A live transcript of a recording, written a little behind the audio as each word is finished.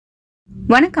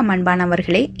வணக்கம்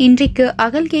அன்பானவர்களே. இன்றைக்கு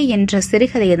அகல்கை என்ற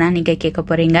சிறுகதையை தான் நீங்க கேட்க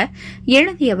போறீங்க.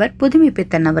 எழுதியவர்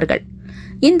புதுமைப்பித்தன் அவர்கள்.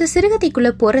 இந்த சிறுகதைக்குள்ள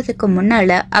போறதுக்கு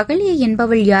முன்னால அகலியை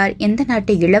என்பவள் யார், எந்த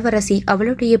நாட்டு இளவரசி,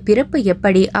 அவளுடைய பிறப்பு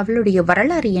எப்படி, அவளுடைய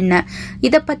வரலாறு என்ன,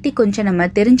 இத பத்தி கொஞ்சம்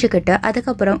நம்ம தெரிஞ்சுக்கிட்டு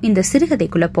அதுக்கப்புறம் இந்த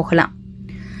சிறுகதைக்குள்ள போகலாம்.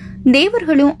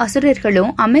 தேவர்களும்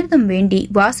அசுரர்களும் அமிர்தம் வேண்டி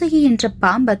வாசுகி என்ற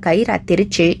பாம்பை கயிறா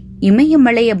திரிச்சு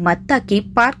இமயமலையை மத்தாக்கி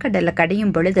பார்க்கடலை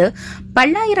கடையும் பொழுது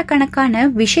பல்லாயிரக்கணக்கான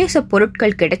விசேஷ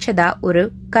பொருட்கள் கிடைச்சதா ஒரு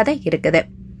கதை இருக்குது.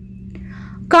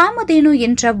 காமதேனு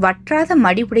என்ற வற்றாத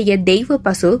மடிவுடைய தெய்வ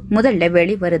பசு முதல்ல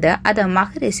வெளிவருது. அத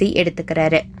மகரிஷி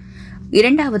எடுத்துக்கிறாரு.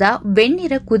 இரண்டாவதா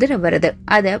வெண்ணிற குதிரை வருது.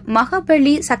 அத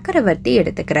மகாபலி சக்கரவர்த்தி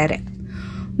எடுத்துக்கிறாரு.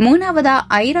 மூணாவதா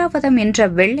ஐராவதம் என்ற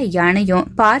வெள்ளை யானையும்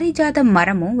பாரிஜாத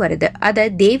மரமும் வருது. அத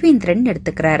தேவேந்திரன்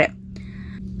எடுத்துக்கிறாரு.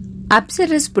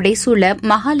 அப்சரஸ் புடைசூல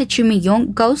மகாலட்சுமியும்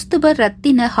கௌஸ்துப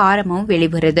ரத்தின ஹாரமும்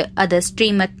வெளிவருது. அத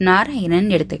ஸ்ரீமத் நாராயணன்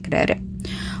எடுத்துக்கிறாரு.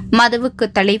 மதவுக்கு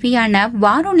தலைவியான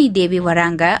வாருணி தேவி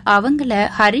வராங்க. அவங்கள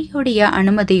ஹரியோடைய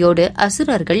அனுமதியோடு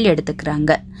அசுரர்கள்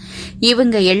எடுத்துக்கிறாங்க.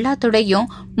 இவங்க எல்லாத்தோடையும்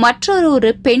மற்றொரு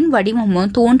பெண்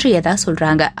வடிவமும் தோன்றியதா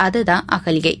சொல்றாங்க. அதுதான்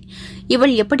அகலிகை.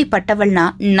 இவள் எப்படிப்பட்டவள்னா,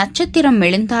 நட்சத்திரம்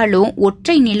எழுந்தாலும்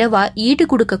ஒற்றை நிலவா ஈடு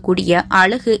கொடுக்கக்கூடிய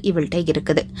அழகு இவள்கிட்ட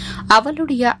இருக்குது.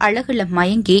 அவளுடைய அழகுல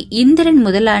மயங்கி இந்திரன்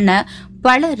முதலான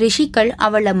பல ரிஷிகள்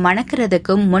அவளை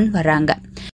மணக்கிறதுக்கு முன் வராங்க.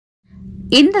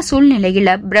 இந்த சூழ்நிலையில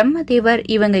பிரம்மதேவர்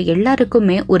இவங்க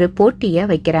எல்லாருக்குமே ஒரு போட்டிய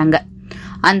வைக்கிறாங்க.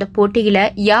 அந்த போட்டியில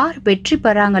யார் வெற்றி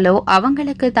பெறாங்களோ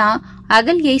அவங்களுக்கு தான்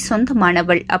அகல்யை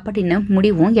சொந்தமானவள் அப்படின்னு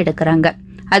முடிவும் எடுக்கிறாங்க.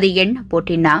 அது என்ன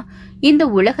போட்டினா, இந்த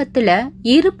உலகத்துல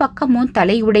இரு பக்கமும்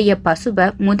தலையுடைய பசுவை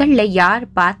முதல்ல யார்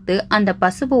பார்த்து அந்த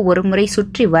பசுவை ஒரு முறை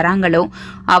சுற்றி வராங்களோ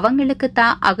அவங்களுக்கு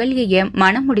தான் அகலிய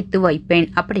மனமுடித்து வைப்பேன்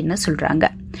அப்படின்னு சொல்றாங்க.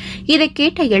 இதை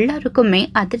கேட்ட எல்லாருக்குமே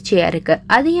அதிர்ச்சியா இருக்கு.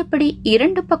 அது எப்படி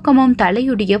இரண்டு பக்கமும்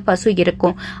தலையுடைய பசு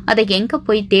இருக்கும், அதை எங்க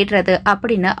போய் தேடுறது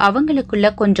அப்படின்னு அவங்களுக்குள்ள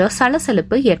கொஞ்சம்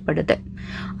சலசலப்பு ஏற்படுது.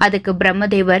 அதுக்கு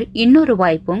பிரம்மதேவர் இன்னொரு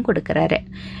வாய்ப்பும் கொடுக்கறாரு.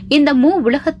 இந்த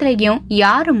உலகத்திலையும்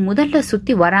யாரு முதல்ல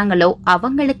சுத்தி வராங்களோ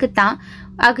அவங்களுக்கு தான்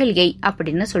அகலியை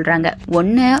அப்படின்னு சொல்றாங்க.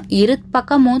 ஒன்னு இரு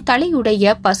பக்கமும்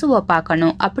தலையுடைய பசுவை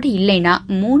பார்க்கணும், அப்படி இல்லைன்னா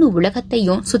 3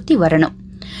 உலகத்தையும் சுத்தி வரணும்.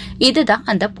 இதுதான்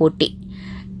அந்த போட்டி.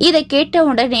 இதை கேட்ட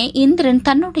உடனே இந்திரன்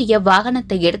தன்னுடைய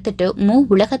வாகனத்தை எடுத்துட்டு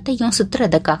உலகத்தையும்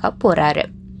சுத்துறதுக்காக போறாரு.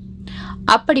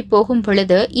 அப்படி போகும்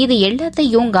பொழுது இது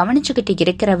எல்லாத்தையும் கவனிச்சுக்கிட்டு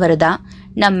இருக்கிறவர் தான்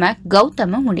நம்ம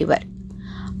கௌதம முனிவர்.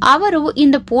 அவரும்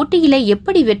இந்த போட்டியில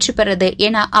எப்படி வெற்றி பெறது,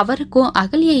 ஏன்னா அவருக்கும்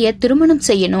அகலியை திருமணம்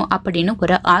செய்யணும் அப்படின்னு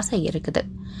ஒரு ஆசை இருக்குது.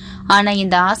 ஆனா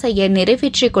இந்த ஆசையை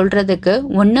நிறைவேற்றி கொள்றதுக்கு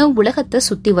ஒன்னு உலகத்தை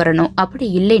சுத்தி வரணும், அப்படி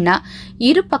இல்லைன்னா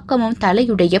இரு பக்கமும்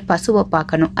தலையுடைய பசுவை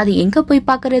பார்க்கணும். அது எங்க போய்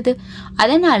பாக்குறது?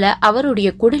 அதனால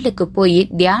அவருடைய குடிலுக்கு போய்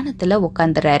தியானத்துல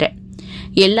உட்காந்துறாரு.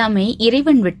 எல்லாமே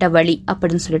இறைவன் விட்ட வழி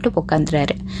அப்படின்னு சொல்லிட்டு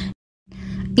உட்காந்துறாரு.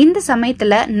 இந்த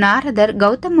சமயத்துல நாரதர்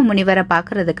கௌதம முனிவரை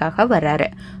பாக்குறதுக்காக வர்றாரு.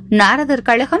 நாரதர்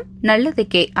கழகம்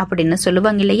நல்லதுக்கே அப்படின்னு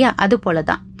சொல்லுவாங்க இல்லையா, அது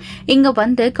போலதான் இங்க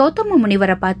வந்து கௌதம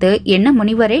முனிவரை பார்த்து, என்ன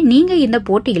முனிவரே, நீங்க இந்த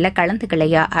போட்டியில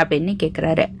கலந்துக்கலையா அப்படின்னு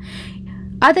கேக்குறாரு.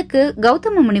 அதுக்கு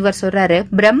கௌதம முனிவர் சொல்றாரு,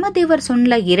 பிரம்மதேவர்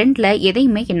சொன்ன 2ல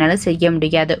எதையுமே என்னால செய்ய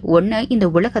முடியாது. ஒன்னு இந்த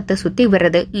உலகத்தை சுத்தி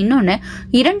வர்றது, இன்னொன்னு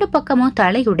 2 பக்கமும்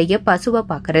தலையுடைய பசுவை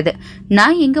பாக்குறது.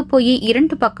 நான் எங்க போய்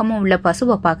 2 பக்கமும் உள்ள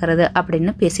பசுவை பாக்குறது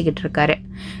அப்படின்னு பேசிக்கிட்டு இருக்காரு.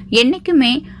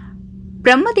 என்னைக்குமே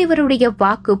பிரம்மதேவருடைய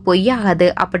வாக்கு பொய்யாகாது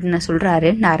அப்படின்னு சொல்றாரு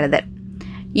நாரதர்.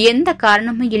 எந்த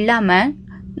காரணமும் இல்லாம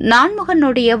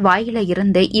நான்முகனுடைய வாயில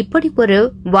இருந்து இப்படி ஒரு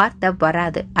வார்த்தை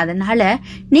வராது. அதனால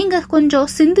நீங்க கொஞ்சம்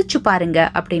சிந்திச்சு பாருங்க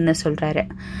அப்படின்னு சொல்றாரு.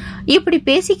 இப்படி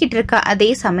பேசிக்கிட்டு இருக்க அதே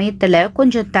சமயத்துல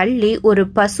கொஞ்சம் தள்ளி ஒரு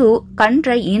பசு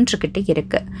கன்றை ஈன்றுகிட்டு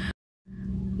இருக்கு.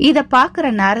 இத பாக்குற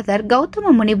நாரதர்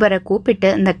கௌதம முனிவரை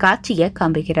கூப்பிட்டு அந்த காட்சிய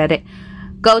காண்பிக்கிறாரு.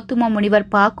 கௌதம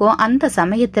முனிவர் பார்க்கும் அந்த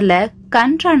சமயத்துல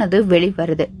கன்றானது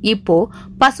வெளிவருது. இப்போ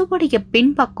பசுவுடைய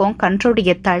பின்பக்கம்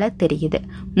கன்றுடைய தலை தெரியுது,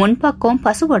 முன்பக்கம்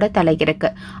பசுவோட தலை இருக்கு.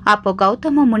 அப்போ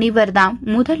கௌதம முனிவர் தான்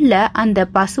முதல்ல அந்த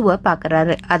பசுவை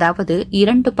பாக்குறாரு. அதாவது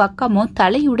 2 பக்கமும்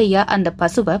தலையுடைய அந்த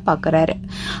பசுவை பாக்குறாரு.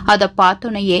 அத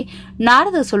பார்த்தோனையே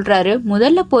நாரதர் சொல்றாரு,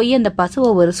 முதல்ல போய் அந்த பசுவை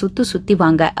ஒரு சுத்தி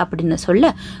வாங்க அப்படின்னு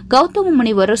சொல்ல கௌதம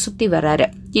முனிவரை சுத்தி வர்றாரு.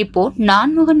 இப்போ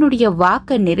நான்முகனுடைய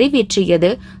வாக்க நிறைவேற்றியது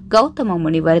கௌதம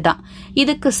முனிவர் தான்.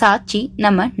 இதுக்கு சாட்சி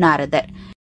நம்ம நாரதர்.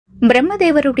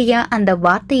 பிரம்மதேவருடைய அந்த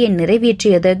வார்த்தையை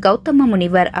நிறைவேற்றியது கௌதம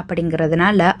முனிவர்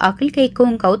அப்படிங்கறதுனால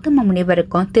அகலிகைக்கும் கௌதம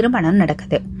முனிவருக்கும் திருமணம்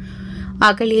நடக்குது.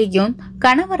 அகலியையும்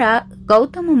கணவரா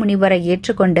கௌதம முனிவரை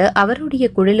ஏற்றுக்கொண்டு அவருடைய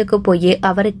குடிலுக்கு போய்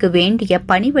அவருக்கு வேண்டிய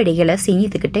பணிவிடைகளை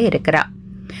செய்துகிட்டு இருக்கிறா.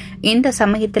 இந்த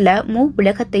சமயத்துல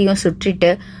உலகத்தையும்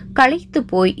சுற்றிட்டு களைத்து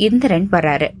போய் இந்திரன்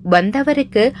வராரு.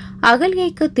 வந்தவருக்கு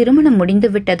அகல்யைக்கு திருமணம்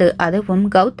முடிந்துவிட்டது, அதுவும்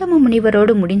கௌதம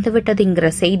முனிவரோடு முடிந்துவிட்டதுங்கிற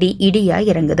செய்தி இடியா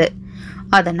இறங்குது.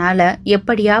 அதனால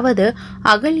எப்படியாவது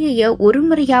அகல்யைய ஒரு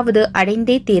முறையாவது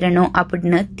அடைந்தே தீரணும்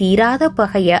அப்படின்னு தீராத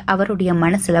பகைய அவருடைய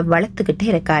மனசுல வளர்த்துக்கிட்டு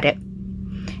இருக்காரு.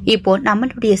 இப்போ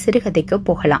நம்மளுடைய சிறுகதைக்கு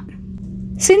போகலாம்.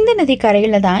 சிந்து நதி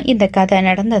கரையில தான் இந்த கதை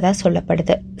நடந்ததா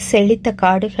சொல்லப்படுது. செழித்த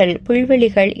காடுகள்,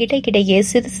 புல்வெளிகள், இடையிடையே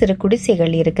சிறு சிறு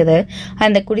குடிசைகள் இருக்குது.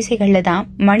 அந்த குடிசைகள்ல தான்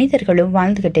மனிதர்களும்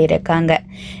வாழ்ந்துகிட்டே இருக்காங்க.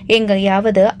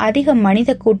 எங்கேயாவது அதிக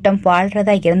மனித கூட்டம்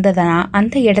வாழ்றதா இருந்ததுன்னா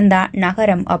அந்த இடம்தான்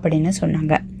நகரம் அப்படின்னு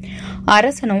சொன்னாங்க.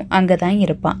 அரசனும் அங்கதான்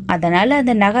இருப்பான். அதனால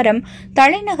அந்த நகரம்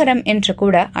தலைநகரம் என்று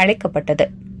கூட அழைக்கப்பட்டது.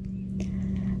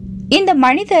 இந்த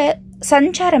மனித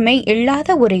சஞ்சாரமே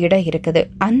இல்லாத ஒரு இடம் இருக்குது.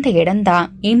 அந்த இடம்தான்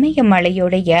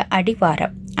இமயமலையுடைய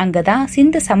அடிவாரம். அங்கதான்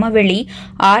சிந்து சமவெளி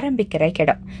ஆரம்பிக்கிற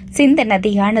இடம். சிந்து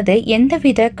நதியானது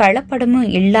எந்தவித கலப்படமும்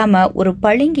இல்லாம ஒரு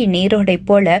பளிங்கு நீரோடை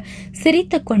போல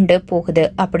சிரித்து கொண்டு போகுது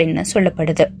அப்படின்னு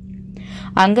சொல்லப்படுது.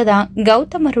 அங்கதான்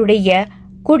கௌதமருடைய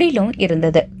குடிலும்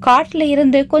இருந்தது. காட்டுல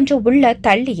இருந்து கொஞ்சம் உள்ள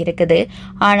தள்ளி இருக்குது.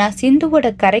 ஆனா சிந்துவோட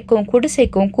கரைக்கும்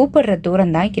குடிசைக்கும் கூப்பிடுற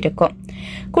தூரம் தான் இருக்கும்.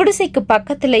 குடிசைக்கு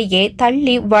பக்கத்திலேயே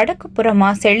தள்ளி வடக்கு புறமா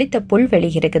செழித்த புல்வெளி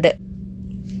இருக்குது.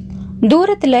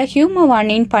 தூரத்துல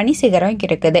ஹியூமவானின் பனி சிகரம்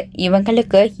இருக்குது.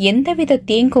 இவங்களுக்கு எந்தவித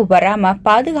தீங்கும் வராம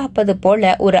பாதுகாப்பது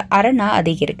போல ஒரு அரணா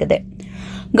அது இருக்குது.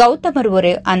 கௌதமர்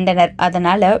ஒரு அந்தனர்.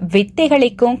 அதனால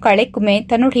வித்தைகளுக்கும் கலைக்குமே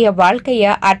தன்னுடைய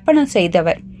வாழ்க்கைய அர்ப்பணம்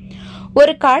செய்தவர்.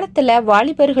 ஒரு காலத்துல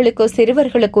வாலிபர்களுக்கும்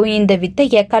சிறுவர்களுக்கும் இந்த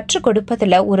வித்தைய கற்றுக்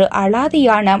கொடுப்பதுல ஒரு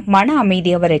அலாதியான மன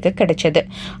அமைதி அவருக்கு கிடைச்சது.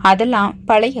 அதெல்லாம்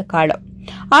பழைய காலம்.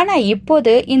 ஆனா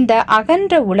இப்போது இந்த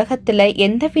அகன்ற உலகத்துல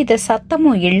எந்தவித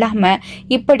சத்தமும் இல்லாம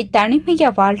இப்படி தனிமையா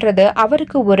வாழ்றது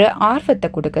அவருக்கு ஒரு ஆர்வத்தை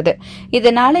கொடுக்குது.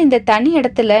 இதனால இந்த தனி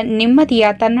இடத்துல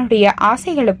நிம்மதியா தன்னுடைய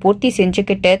ஆசைகளை பூர்த்தி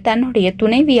செஞ்சுக்கிட்டு தன்னுடைய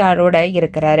துணைவியாரோட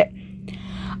இருக்கிறாரு.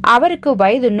 அவருக்கு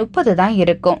வயது 30 தான்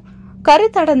இருக்கும்.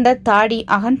 கருத்தடந்த தாடி,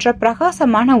 அகன்ற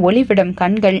பிரகாசமான ஒளிவிடும்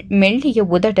கண்கள், மெல்லிய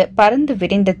உதடு, பறந்து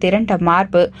விரிந்த திரண்ட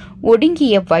மார்பு,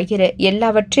 ஒடுங்கிய வயிறு,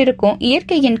 எல்லாவற்றிற்கும்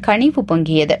இயற்கையின் கனிவு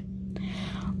பொங்கியது.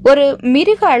 ஒரு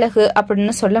மிருக அழகு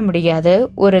அப்படின்னு சொல்ல முடியாது,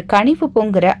 ஒரு கனிவு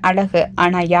பொங்குற அழகு.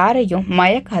 ஆனா யாரையும்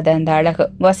மயக்காத அந்த அழகு,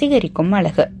 வசீகரிக்கும்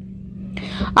அழகு.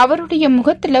 அவருடைய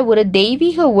முகத்துல ஒரு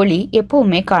தெய்வீக ஒளி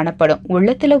எப்பவுமே காணப்படும்.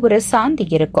 உள்ளத்துல ஒரு சாந்தி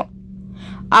இருக்கும்.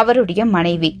 அவருடைய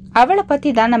மனைவி, அவளை பத்தி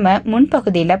தான் நம்ம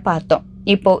முன்பகுதியில பார்த்தோம்.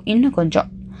 இப்போ இன்னும் கொஞ்சம்.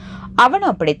 அவனும்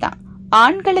அப்படித்தான்.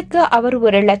 ஆண்களுக்கு அவர்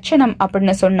ஒரு லட்சணம்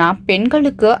அப்படின்னு சொன்னா,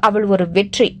 பெண்களுக்கு அவள் ஒரு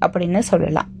வெற்றி அப்படின்னு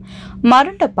சொல்லலாம்.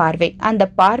 மருண்ட பார்வை, அந்த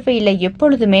பார்வையில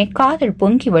எப்பொழுதுமே காதல்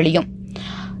பொங்கி வழியும்.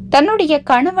 தன்னுடைய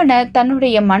கணவனை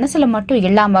தன்னுடைய மனசுல மட்டும்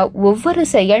இல்லாம ஒவ்வொரு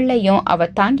செயல்லையும் அவ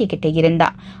தாங்கிக்கிட்டு இருந்தா.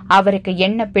 அவருக்கு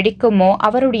என்ன பிடிக்குமோ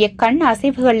அவருடைய கண்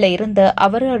அசைவுகள்ல இருந்து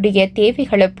அவருடைய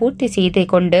தேவைகளை பூர்த்தி செய்து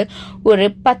கொண்டு ஒரு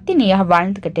பத்தினியா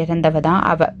வாழ்ந்துகிட்டு இருந்தவதான்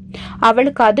அவ.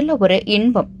 அவளுக்கு அதுல ஒரு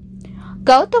இன்பம்.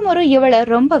 கௌதமரும் இவளை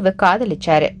ரொம்பவே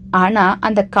காதலிச்சாரு. ஆனா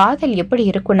அந்த காதல் எப்படி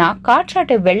இருக்கும்னா,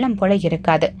 காற்றாட்டு வெள்ளம் போல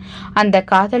இருக்காது. அந்த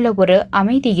காதல்ல ஒரு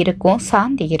அமைதி இருக்கும்,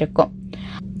 சாந்தி இருக்கும்.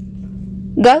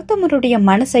 கௌதமருடைய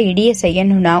மனசை இடிய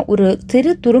செய்யணும்னா ஒரு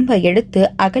சிறு துரும்ப எடுத்து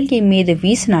அகல்யை மீது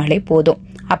வீசினாலே போதும்,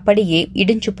 அப்படியே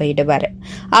இடிஞ்சு போயிடுவாரு.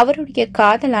 அவருடைய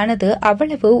காதலானது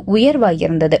அவ்வளவு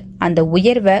உயர்வாயிருந்தது. அந்த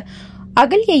உயர்வை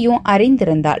அகல்யையும்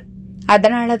அறிந்திருந்தாள்.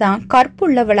 அதனாலதான்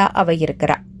கற்புள்ளவளா அவ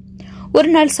இருக்கிறா. ஒரு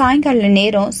நாள் சாயங்கால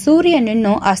நேரம் சூரியன்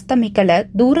இன்னும் அஸ்தமிக்கல.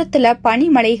 தூரத்துல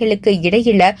பனிமலைகளுக்கு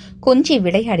இடையில கொஞ்சி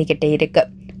விளையாடிக்கிட்டே இருக்கு.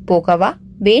 போகவா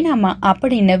வேணாமா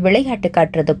அப்படின்னு விளையாட்டு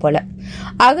காட்டுறது போல.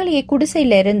 அகலியை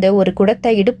குடிசையில இருந்து ஒரு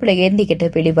குடத்தை இடுப்புல ஏந்திக்கிட்டு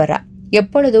வெளிவரா.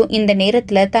 எப்பொழுதும் இந்த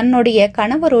நேரத்துல தன்னுடைய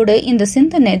கணவரோடு இந்த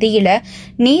சிந்து நதியில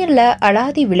நீர்ல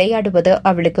அலாதி விளையாடுவது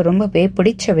அவளுக்கு ரொம்பவே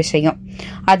பிடிச்ச விஷயம்.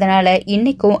 அதனால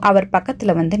இன்னைக்கும் அவர்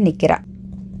பக்கத்துல வந்து நிக்கிறா.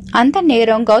 அந்த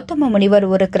நேரம் கௌதம முனிவர்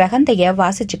ஒரு கிரகந்தைய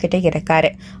வாசிச்சுக்கிட்டே இருக்காரு.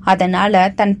 அதனால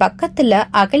தன் பக்கத்துல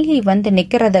அகலியை வந்து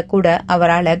நிக்கிறத கூட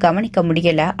அவரால் கவனிக்க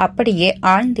முடியல. அப்படியே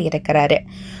ஆழ்ந்து இருக்கிறாரு.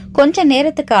 கொஞ்ச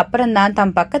நேரத்துக்கு அப்புறம்தான்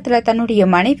தன் பக்கத்துல தன்னுடைய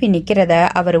மனைவி நிக்கிறத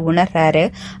அவர் உணர்றாரு.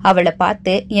 அவளை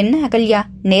பார்த்து, என்ன அகல்யா,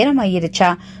 நேரம்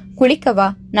ஆயிருச்சா? குளிக்கவா?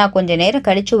 நான் கொஞ்ச நேரம்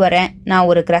கழிச்சு வரேன். நான்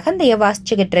ஒரு கிரகந்தைய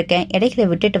வாசிச்சுக்கிட்டு இருக்கேன், இடையில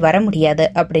விட்டுட்டு வர முடியாது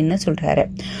அப்படின்னு சொல்றாரு.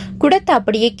 குடத்தை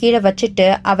அப்படியே கீழே வச்சுட்டு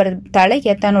அவர்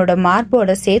தலைய தன்னோட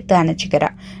மார்போட சேர்த்து அணைச்சுக்கிறா.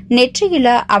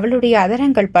 நெற்றியில அவளுடைய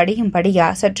அதரங்கள் படியும் படியா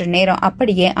சற்று நேரம்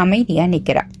அப்படியே அமைதியா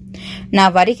நிக்கிறா.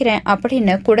 நான் வருகிறேன்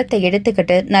அப்படின்னு குடத்தை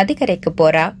எடுத்துக்கிட்டு நதிக்கரைக்கு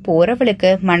போறா.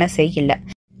 போறவளுக்கு மனசே இல்ல.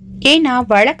 ஏன்னா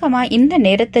வழக்கமா இந்த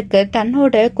நேரத்துக்கு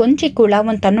தன்னோட கொஞ்சி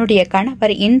குழாவும் தன்னுடைய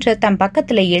கணவர் இன்று தன்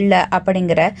பக்கத்துல இல்ல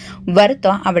அப்படிங்கிற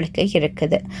வருத்தம் அவளுக்கு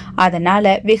இருக்குது.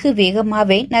 அதனால வெகு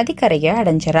வேகமாவே நதிக்கரையை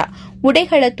அடைஞ்சறா.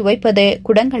 உடைகளை துவைப்பது,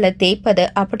 குடங்களை தேய்ப்பது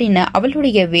அப்படின்னு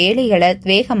அவளுடைய வேலைகளை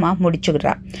வேகமா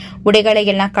முடிச்சுக்கிறா. உடைகளை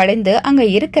எல்லாம் களைந்து அங்க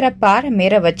இருக்கிற பாறை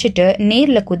மேற வச்சுட்டு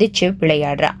நீர்ல குதிச்சு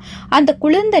விளையாடுறா. அந்த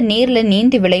குளிர்ந்த நீர்ல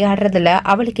நீந்தி விளையாடுறதுல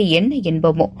அவளுக்கு என்ன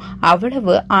இன்பமோ,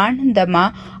 அவ்வளவு ஆனந்தமா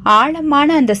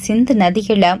ஆழமான அந்த சிந்து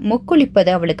நதிகளை முக்குளிப்பது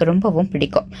அவளுக்கு ரொம்பவும்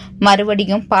பிடிக்கும்.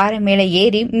 மறுபடியும் பாறை மேல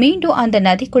ஏறி மீண்டும் அந்த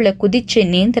நதிக்குள்ள குதிச்சு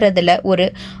நீந்துறதுல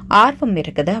ஒரு ஆர்வம்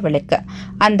இருக்குது அவளுக்கு.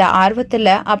 அந்த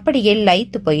ஆர்வத்துல அப்படியே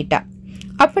லயித்து போயிட்டா.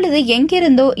 அப்பொழுது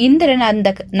எங்கிருந்தோ இந்திரன்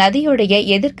அந்த நதியுடைய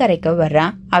எதிர்கரைக்கு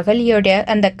வர்றான். அகலியோட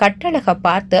அந்த கட்டழக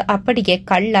பார்த்து அப்படியே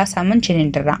கல்லா சமைஞ்சு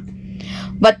நின்றான்.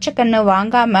 வச்ச கண்ணு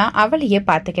வாங்காம அவளையே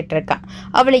பாத்துக்கிட்டு இருக்கான்.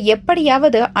 அவளை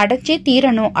எப்படியாவது அடைச்சே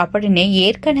தீரணும் அப்படின்னு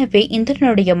ஏற்கனவே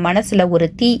இந்திரனுடைய மனசுல ஒரு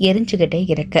தீ எரிஞ்சுகிட்டே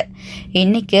இருக்கு.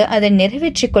 இன்னைக்கு அதை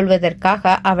நிறைவேற்றிக்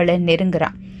கொள்வதற்காக அவளை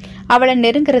நெருங்குறான். அவளை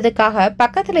நெருங்குறதுக்காக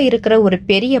பக்கத்துல இருக்கிற ஒரு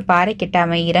பெரிய பாறை கிட்ட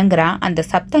அவன் இறங்குறான். அந்த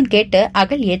சப்தம் கேட்டு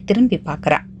அகலியை திரும்பி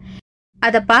பாக்குறான்.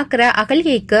 அத பாக்குற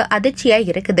அகலிகைக்கு அதிர்ச்சியா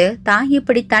இருக்குது. தான்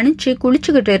இப்படி தனிச்சு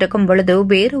குளிச்சுக்கிட்டு இருக்கும் பொழுது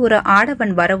வேறு ஒரு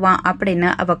ஆடவன் வருவான் அப்படின்னு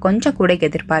அவ கொஞ்சம் கூட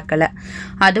எதிர்பார்க்கல.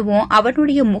 அதுவும்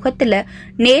அவனுடைய முகத்துல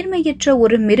நேர்மையற்ற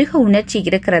ஒரு மிருக உணர்ச்சி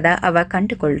இருக்கிறத அவ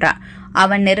கண்டுகொள்றா.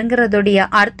 அவன் நெருங்குறதுடைய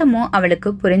அர்த்தமும்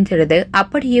அவளுக்கு புரிஞ்சிடுது.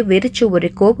 அப்படியே வெறிச்சு ஒரு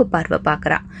கோப பார்வை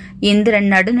பாக்குறா.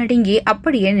 இந்திரன் நடுநடுங்கி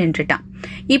அப்படியே நின்றுட்டான்.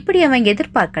 இப்படி அவன்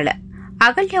எதிர்பார்க்கல.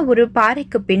 அகல்யா ஒரு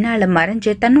பாறைக்கு பின்னால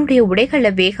மறைஞ்சு தன்னுடைய உடைகளை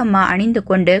வேகமா அணிந்து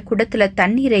கொண்டு குடத்துல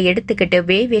தண்ணீரை எடுத்துக்கிட்டு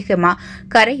வேகமா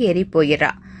கரையேறி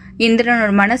போயிடறா.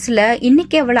 இந்திரனோட மனசுல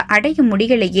இன்னைக்கு அவளை அடைய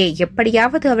முடியலையே,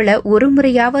 எப்படியாவது அவளை ஒரு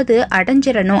முறையாவது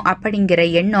அடைஞ்சிடணும் அப்படிங்கிற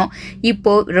எண்ணம்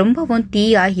இப்போ ரொம்பவும்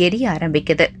தீயா எரிய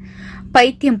ஆரம்பிக்குது.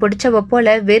 பைத்தியம் பிடிச்சவ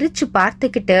போல வெறிச்சு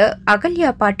பார்த்துக்கிட்டு அகல்யா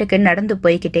பாட்டுக்கு நடந்து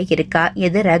போய்கிட்டே இருக்கா.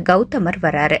 எதிர கௌதமர்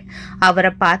வராரு.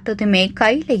 அவரை பார்த்ததுமே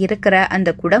கையில இருக்கிற அந்த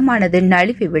குடமானது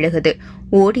நழுவி விழுகுது.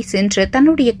 ஓடி சென்று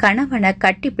தன்னுடைய கணவனை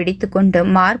கட்டி பிடித்து கொண்டு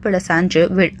மார்பள சாஞ்சு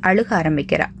அழுக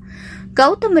ஆரம்பிக்கிறா.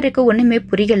 கௌதமருக்கு ஒண்ணுமே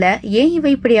புரியல. ஏன் இவ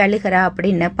இப்படி அழுகிறா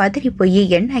அப்படின்னு பதறி போய்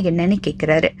என்னன்னு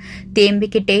கேக்குறாரு.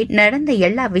 தேம்பிக்கிட்டே நடந்த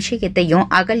எல்லா விஷயத்தையும்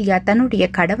அகல்யா தன்னுடைய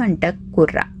கணவன்கிட்ட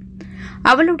கூறுறா.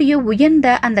 அவளுடைய உயர்ந்த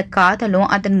அந்த காதலும்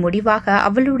அதன் முடிவாக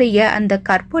அவளுடைய அந்த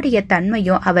கற்புடைய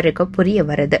தன்மையும் அவருக்கு புரிய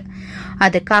வருது.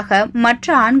 அதுக்காக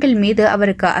மற்ற ஆண்கள் மீது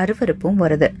அவருக்கு அருவருப்பும்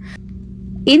வருது.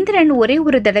 இந்திரன் ஒரே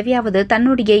ஒரு தடவையாவது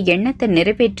தன்னுடைய எண்ணத்தை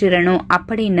நிறைவேற்றணும்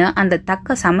அப்படின்னு அந்த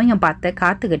தக்க சமயம் பார்த்து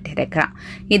காத்துக்கிட்டு இருக்கிறான்.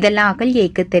 இதெல்லாம்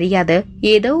அகல்யைக்கு தெரியாது.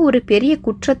 ஏதோ ஒரு பெரிய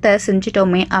குற்றத்தை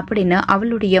செஞ்சிட்டோமே அப்படின்னு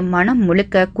அவளுடைய மனம்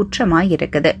முழுக்க குற்றமா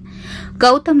இருக்குது.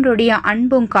 கௌதமருடைய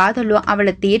அன்பும் காதலும்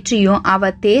அவளை தேற்றியும்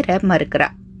அவ தேர மறுக்கிறா.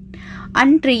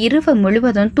 அன்று இரவு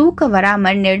முழுவதும் தூக்கம்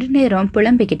வராம நெடுநேரம்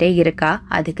புலம்பிக்கிட்டே இருக்கா.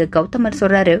 அதுக்கு கௌதமர்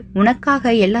சொல்றாரு,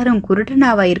 உனக்காக எல்லாரும்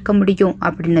குருடனாவா இருக்க முடியும்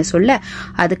அப்படின்னு சொல்ல,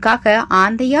 அதுக்காக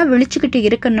ஆந்தையா விழிச்சுக்கிட்டு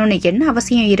இருக்கணும்னு என்ன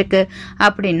அவசியம் இருக்கு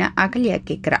அப்படின்னு அகல்யா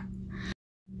கேக்குறா.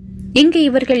 இங்கு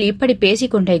இவர்கள் இப்படி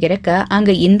பேசிக்கொண்டே இருக்க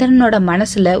அங்க இந்திரனோட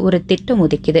மனசுல ஒரு திட்டம்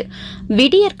உதிக்குது.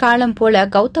 விடியற் காலம் போல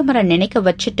கௌதமரை நினைக்க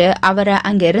வச்சுட்டு அவரை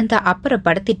அங்க இருந்து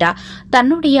அப்புறப்படுத்திட்டா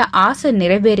தன்னுடைய ஆசை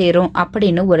நிறைவேறும்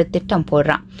அப்படின்னு ஒரு திட்டம்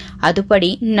போடுறான்.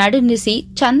 அதுபடி நடுநிசி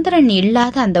சந்திரன்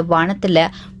இல்லாத அந்த வானத்துல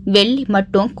வெள்ளி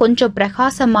மட்டும் கொஞ்சம்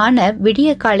பிரகாசமான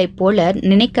விடியற்காலை போல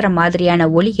நினைக்கிற மாதிரியான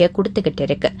ஒளிய கொடுத்துக்கிட்டு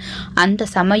இருக்கு. அந்த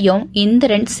சமயம்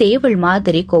இந்திரன் சேவல்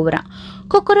மாதிரி கோவுறான்.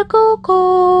 கொக்கரக்கோ.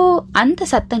 அந்த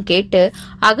சத்தம் கேட்டு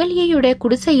அகலியோட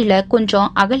குடிசையில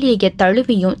கொஞ்சம் அகலிய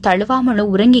தழுவியும்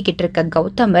தழுவாமலும் உறங்கிக்கிட்டு இருக்க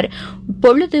கௌதமர்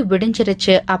பொழுது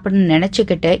விடிஞ்சிருச்சு அப்படின்னு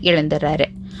நினைச்சுக்கிட்டு எழுந்துறாரு.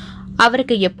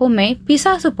 அவருக்கு எப்பவுமே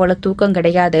பிசாசு போல தூக்கம்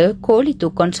கிடையாது, கோழி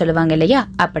தூக்கம்னு சொல்லுவாங்க இல்லையா,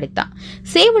 அப்படித்தான்.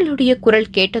 சேவலுடைய குரல்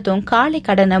கேட்டதும் காலை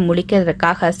கடனை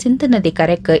முழிக்கிறதுக்காக சிந்து நதி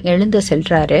கரைக்கு எழுந்து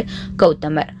செல்றாரு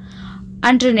கௌதமர்.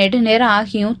 அன்று நெடுநேரம்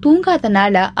ஆகியும்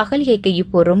தூங்காதனால அகலியைக்கு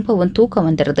இப்போ ரொம்பவும் தூக்கம்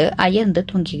வந்துருது. அயர்ந்து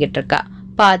தூங்கிக்கிட்டு இருக்கா.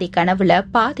 பாதி கனவுல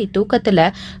பாதி தூக்கத்துல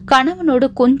கணவனோடு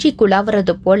கொஞ்சி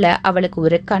குழாவுறது போல அவளுக்கு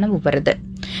ஒரு கனவு வருது.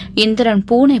 இந்திரன்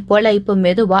பூனை போல இப்ப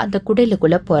மெதுவா அந்த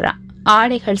குடிலுக்குள்ள போறான்.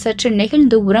 ஆடைகள் சற்று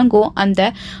நெகிழ்ந்து உறங்கும். அந்த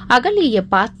அகலிய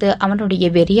பார்த்து அவனுடைய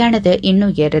வெறியானது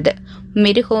இன்னும் ஏறுது.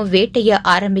 மிருகம் வேட்டைய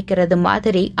ஆரம்பிக்கிறது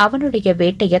மாதிரி அவனுடைய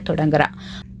வேட்டைய தொடங்குறான்.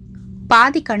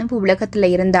 பாதி கனவு உலகத்துல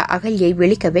இருந்த அகல்யை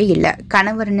விழிக்கவே இல்ல.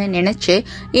 கணவர்னு நினைச்சு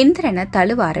இந்திரனை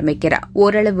தழுவ ஆரம்பிக்கிறா.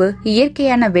 ஓரளவு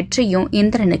இயற்கையான வெற்றியும்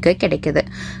இந்திரனுக்கு கிடைக்குது.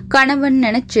 கணவன்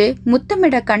நினைச்சு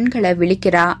முத்தமிட கண்களை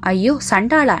விழிக்கிறா. ஐயோ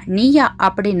சண்டாளா நீயா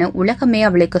அப்படின்னு உலகமே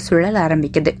அவளுக்கு சுழல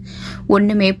ஆரம்பிக்குது.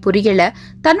 ஒண்ணுமே புரியல.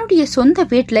 தன்னுடைய சொந்த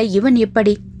வீட்டுல இவன்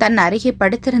எப்படி, தன் அருகே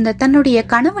படுத்திருந்த தன்னுடைய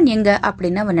கணவன் எங்க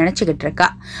அப்படின்னு அவன் நினைச்சுக்கிட்டு இருக்கா.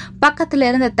 பக்கத்துல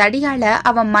இருந்த தடியால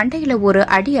அவன் மண்டையில ஒரு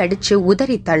அடி அடிச்சு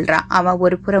உதறி தள்ளுறான். அவன்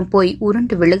ஒரு புறம் போய்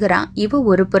உருண்டு விழுகிறான். இவ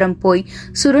ஒரு புறம் போய்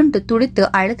சுருண்டு துடித்து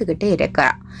அழுதுகிட்டே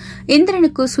இருக்கிறான்.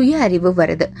 இந்திரனுக்கு சுய அறிவு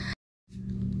வருது.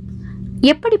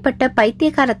 எப்படிப்பட்ட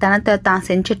பைத்தியக்காரத்தனத்தை தான்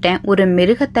செஞ்சுட்டேன், ஒரு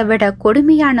மிருகத்தை விட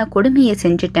கொடுமையான கொடுமையை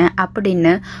செஞ்சுட்டேன்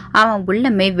அப்படின்னு அவன்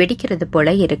உள்ளமே வெடிக்கிறது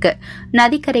போல இருக்கு.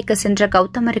 நதிக்கரைக்கு சென்ற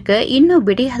கௌதமருக்கு இன்னும்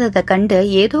விடியாததை கண்டு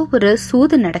ஏதோ ஒரு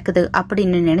சூது நடக்குது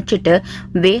அப்படின்னு நினைச்சிட்டு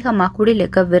வேகமா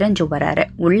குடிலுக்கு விரைஞ்சு வராரு.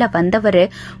 உள்ள வந்தவரு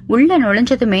உள்ள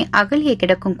நுழைஞ்சதுமே அகலியை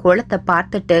கிடக்கும் கோலத்தை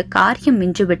பார்த்துட்டு காரியம்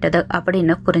மிஞ்சு விட்டது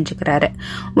அப்படின்னு புரிஞ்சுக்கிறாரு.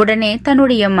 உடனே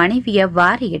தன்னுடைய மனைவிய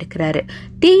வாரி எடுக்கிறாரு.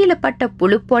 தீயில பட்ட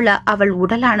புழு போல அவள்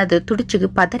உடலானது துடிச்சு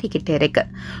பதறிக்கிட்டே இருக்கு.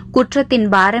 குற்றத்தின்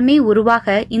பாரமே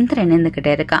உருவாக இந்திரன்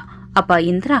நின்னுகிட்டே இருக்கான். அப்பா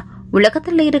இந்திரா,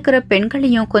 உலகத்துல இருக்கிற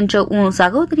பெண்களையும் கொஞ்சம் உன்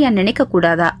சகோதரியா நினைக்க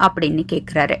கூடாதா அப்படின்னு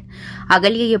கேக்குறாரு.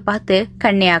 அகலியை பார்த்து,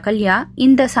 கண்ணே அகல்யா,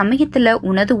 இந்த சமயத்துல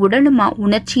உனது உடலுமா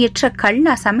உணர்ச்சியற்ற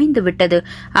கல்லா சமைந்து விட்டது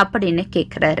அப்படின்னு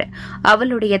கேக்குறாரு.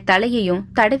 அவளுடைய தலையையும்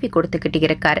தடவி கொடுத்துக்கிட்டு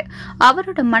இருக்காரு.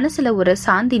 அவரோட மனசுல ஒரு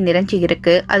சாந்தி நிறைஞ்சு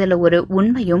இருக்கு. அதுல ஒரு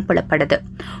உண்மையும் புலப்படுது.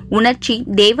 உணர்ச்சி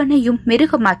தேவனையும்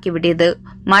மிருகமாக்கி விடுது.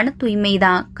 மன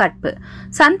தூய்மைதான் கற்பு.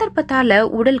 சந்தர்ப்பத்தால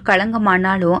உடல்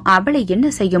களங்கமானாலும் அவளை என்ன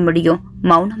செய்ய முடியும்?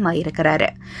 மௌனமா இருக்கிறாரு.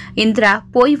 இந்திரா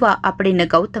போய் வா அப்படின்னு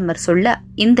கௌதமர் சொல்ல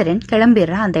இந்திரன்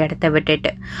கிளம்பிடுறா அந்த இடத்தை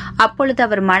விட்டுட்டு. அப்பொழுது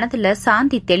அவர் மனதுல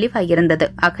சாந்தி தெளிவா இருந்தது.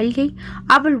 அகல்யை,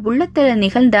 அவள் உள்ளத்துல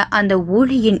நிகழ்ந்த அந்த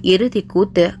ஊழியின் இறுதி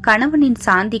கூத்து கணவனின்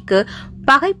சாந்திக்கு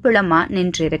பகைப்புலமா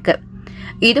நின்றிருக்கு.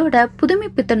 இதோட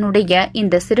புதுமைப்பித்தனுடைய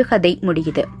இந்த சிறுகதை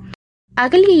முடியுது.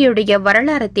 அகலியுடைய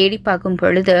வரலாறு தேடி பார்க்கும்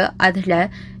பொழுது அதுல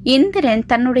இந்திரன்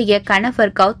தன்னுடைய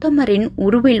கணவர் கௌதமரின்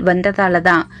உருவில்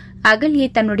வந்ததாலதான் அகலியை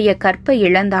தன்னுடைய கற்பை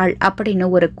இழந்தாள் அப்படின்னு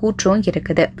ஒரு கூற்றும்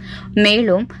இருக்குது.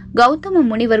 மேலும் கௌதம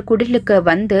முனிவர் குடிலுக்கு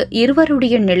வந்து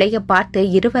இருவருடைய நிலைய பார்த்து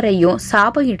இருவரையும்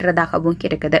சாபயிடுறதாகவும்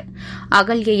இருக்குது.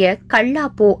 அகலிய கள்ளா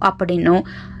போ அப்படின்னும்,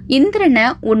 இந்திரனை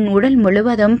உன் உடல்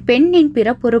முழுவதும் பெண்ணின்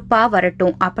பிறப்புறுப்பா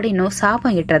வரட்டும் அப்படின்னும்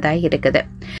சாபம் இடுறதா இருக்குது.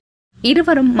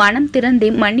 இருவரும் மனம் திறந்து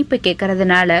மன்னிப்பு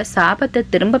கேட்கறதுனால சாபத்தை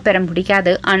திரும்ப பெற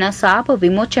முடியாது, ஆனா சாப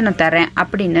விமோச்சனம் தரேன்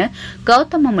அப்படின்னு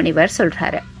கௌதம முனிவர்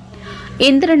சொல்றாரு.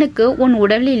 இந்திரனுக்கு உன்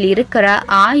உடலில் இருக்கிற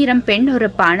 1000 பெண்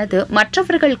உறுப்பானது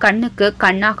மற்றவர்கள் கண்ணுக்கு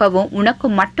கண்ணாகவும் உனக்கு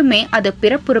மட்டுமே அது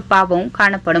பிறப்புறுப்பாகவும்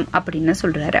காணப்படும் அப்படின்னு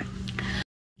சொல்றாரு.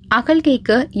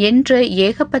 அகல்கைக்கு என்று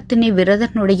ஏகபத்தினி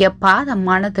விரதனுடைய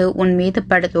பாதமானது உன் மீது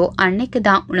படுதோ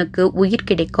அன்னைக்குதான் உனக்கு உயிர்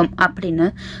கிடைக்கும் அப்படின்னு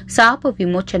சாப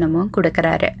விமோச்சனமும்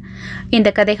கொடுக்கிறாரு.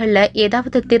 இந்த கதைகள்ல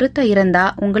ஏதாவது திருத்தம் இருந்தா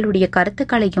உங்களுடைய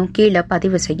கருத்துக்களையும் கீழே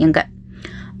பதிவு செய்யுங்க.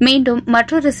 மீண்டும்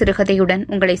மற்றொரு சிறுகதையுடன்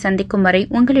உங்களை சந்திக்கும் வரை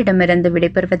உங்களிடமிருந்து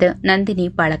விடைபெறுவது நந்தினி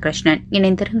பாலகிருஷ்ணன்.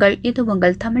 இணைந்திருங்கள். இது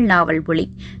உங்கள் தமிழ் நாவல் ஒளி.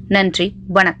 நன்றி,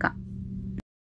 வணக்கம்.